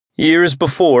Years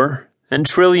before, and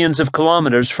trillions of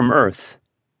kilometers from Earth,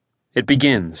 it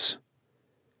begins.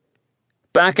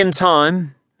 Back in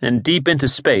time and deep into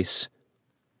space,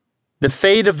 the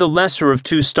fate of the lesser of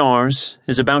two stars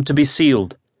is about to be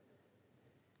sealed.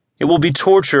 It will be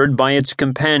tortured by its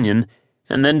companion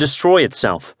and then destroy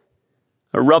itself,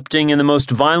 erupting in the most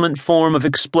violent form of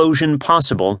explosion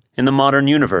possible in the modern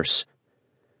universe.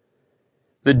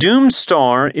 The doomed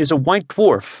star is a white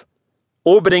dwarf,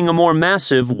 orbiting a more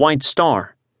massive white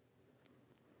star.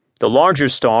 The larger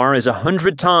star is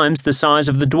 100 times the size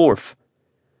of the dwarf,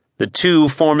 the two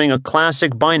forming a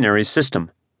classic binary system.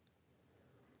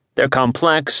 Their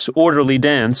complex, orderly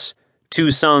dance, two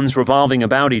suns revolving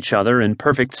about each other in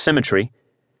perfect symmetry,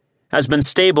 has been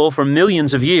stable for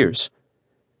millions of years.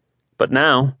 But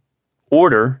now,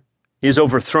 order is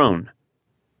overthrown.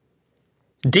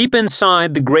 Deep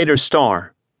inside the greater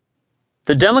star,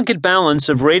 the delicate balance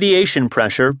of radiation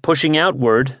pressure pushing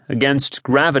outward against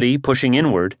gravity pushing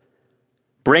inward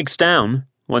breaks down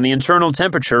when the internal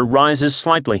temperature rises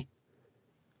slightly.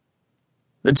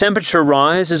 The temperature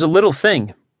rise is a little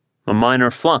thing, a minor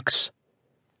flux,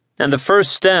 and the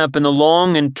first step in the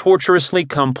long and tortuously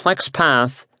complex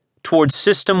path towards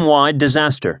system-wide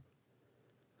disaster.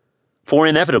 For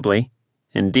inevitably,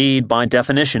 indeed by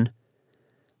definition,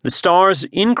 the star's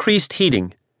increased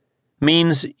heating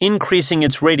means increasing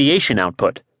its radiation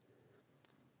output,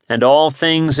 and all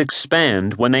things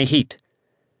expand when they heat.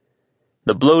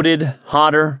 The bloated,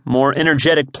 hotter, more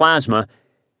energetic plasma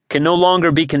can no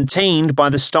longer be contained by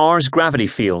the star's gravity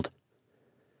field.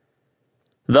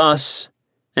 Thus,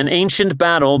 an ancient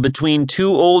battle between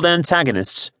two old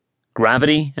antagonists,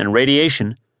 gravity and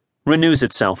radiation, renews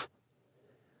itself.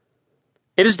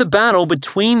 It is the battle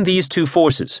between these two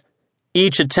forces,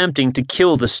 each attempting to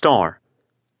kill the star,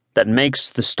 that makes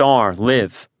the star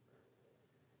live.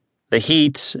 The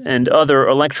heat and other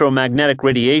electromagnetic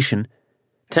radiation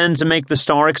tend to make the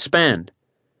star expand,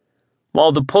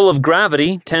 while the pull of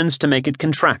gravity tends to make it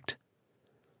contract.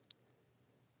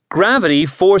 Gravity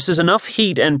forces enough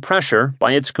heat and pressure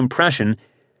by its compression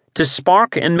to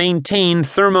spark and maintain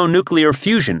thermonuclear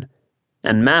fusion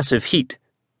and massive heat.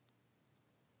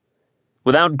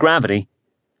 Without gravity,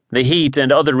 the heat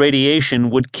and other radiation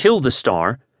would kill the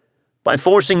star by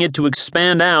forcing it to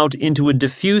expand out into a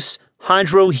diffuse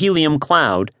hydrohelium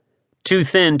cloud too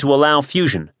thin to allow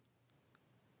fusion.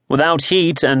 Without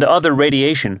heat and other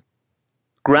radiation,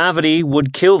 gravity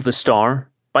would kill the star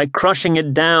by crushing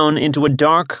it down into a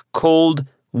dark, cold,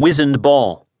 wizened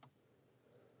ball.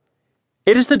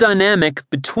 It is the dynamic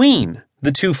between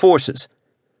the two forces,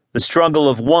 the struggle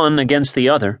of one against the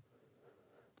other,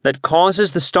 that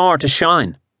causes the star to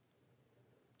shine.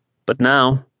 But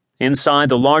now, inside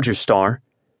the larger star,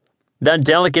 that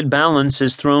delicate balance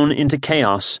is thrown into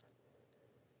chaos.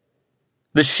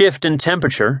 The shift in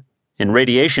temperature, in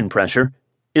radiation pressure,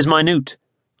 is minute,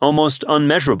 almost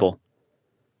unmeasurable,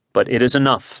 but it is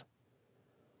enough.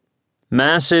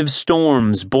 Massive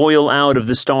storms boil out of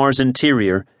the star's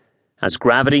interior as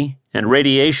gravity and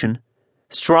radiation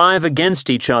strive against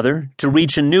each other to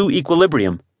reach a new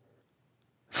equilibrium.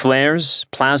 Flares,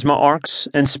 plasma arcs,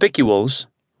 and spicules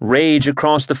rage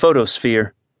across the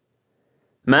photosphere.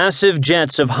 Massive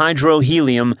jets of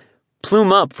hydrohelium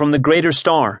plume up from the greater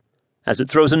star as it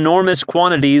throws enormous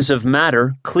quantities of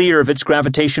matter clear of its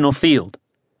gravitational field.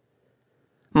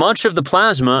 Much of the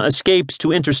plasma escapes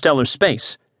to interstellar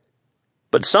space,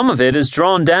 but some of it is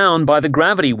drawn down by the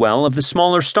gravity well of the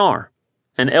smaller star,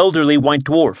 an elderly white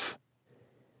dwarf.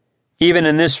 Even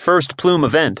in this first plume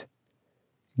event,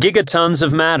 gigatons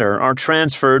of matter are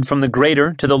transferred from the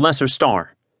greater to the lesser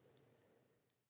star.